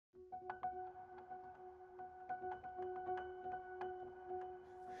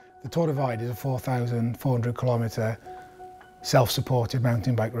The Tour Divide is a 4,400 kilometre self-supported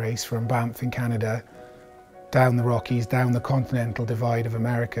mountain bike race from Banff in Canada, down the Rockies, down the continental divide of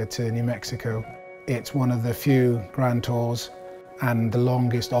America to New Mexico. It's one of the few grand tours and the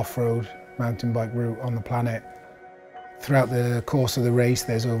longest off-road mountain bike route on the planet. Throughout the course of the race,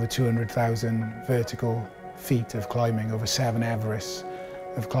 there's over 200,000 vertical feet of climbing, over 7 Everests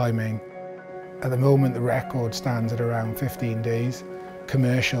of climbing. At the moment, the record stands at around 15 days.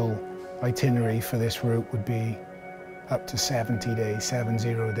 Commercial itinerary for this route would be up to 70 days,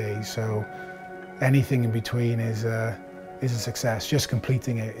 70 days. So anything in between is a success. Just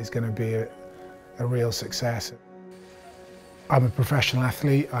completing it is going to be a real success. I'm a professional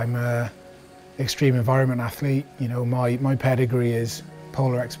athlete. I'm an extreme environment athlete. You know, my pedigree is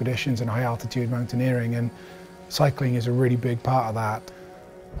polar expeditions and high altitude mountaineering, and cycling is a really big part of that.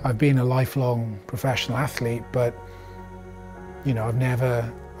 I've been a lifelong professional athlete, but you know, I've never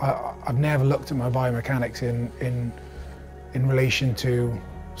looked at my biomechanics in relation to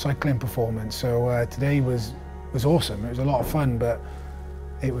cycling performance. So today was awesome. It was a lot of fun, but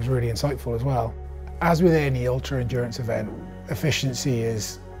it was really insightful as well. As with any ultra endurance event, efficiency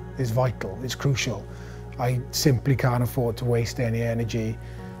is vital. It's crucial. I simply can't afford to waste any energy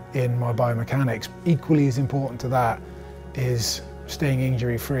in my biomechanics. Equally as important to that is staying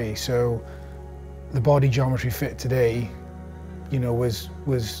injury-free. So the body geometry fit today, you know, was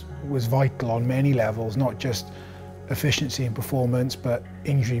vital on many levels, not just efficiency and performance, but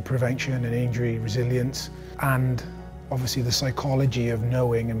injury prevention and injury resilience, and obviously the psychology of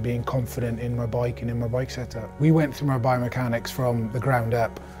knowing and being confident in my bike and in my bike setup. We went through my biomechanics from the ground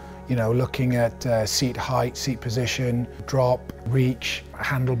up, you know, looking at seat height, seat position, drop, reach,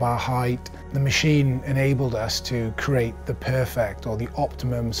 handlebar height. The machine enabled us to create the perfect or the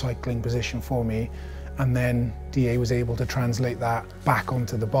optimum cycling position for me, and then DA was able to translate that back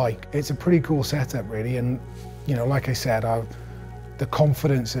onto the bike. It's a pretty cool setup really, and you know, like I said, the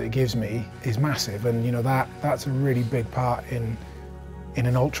confidence that it gives me is massive, and you know, that's a really big part in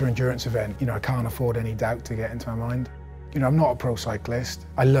an ultra endurance event. You know, I can't afford any doubt to get into my mind. You know, I'm not a pro cyclist.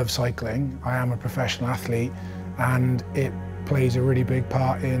 I love cycling. I am a professional athlete, and it plays a really big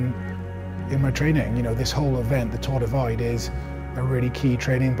part in my training. You know, this whole event, the Tour Divide, is a really key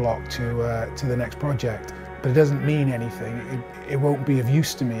training block to the next project. But it doesn't mean anything. It won't be of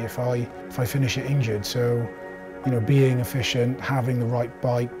use to me if I finish it injured. So, you know, being efficient, having the right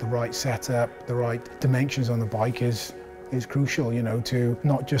bike, the right setup, the right dimensions on the bike is crucial, you know, to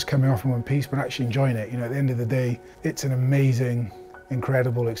not just coming off in one piece, but actually enjoying it. You know, at the end of the day, it's an amazing,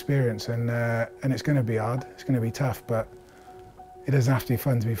 incredible experience, and it's going to be hard, it's going to be tough, but it doesn't have to be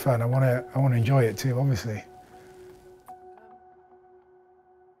fun to be fun. I want to enjoy it too, obviously.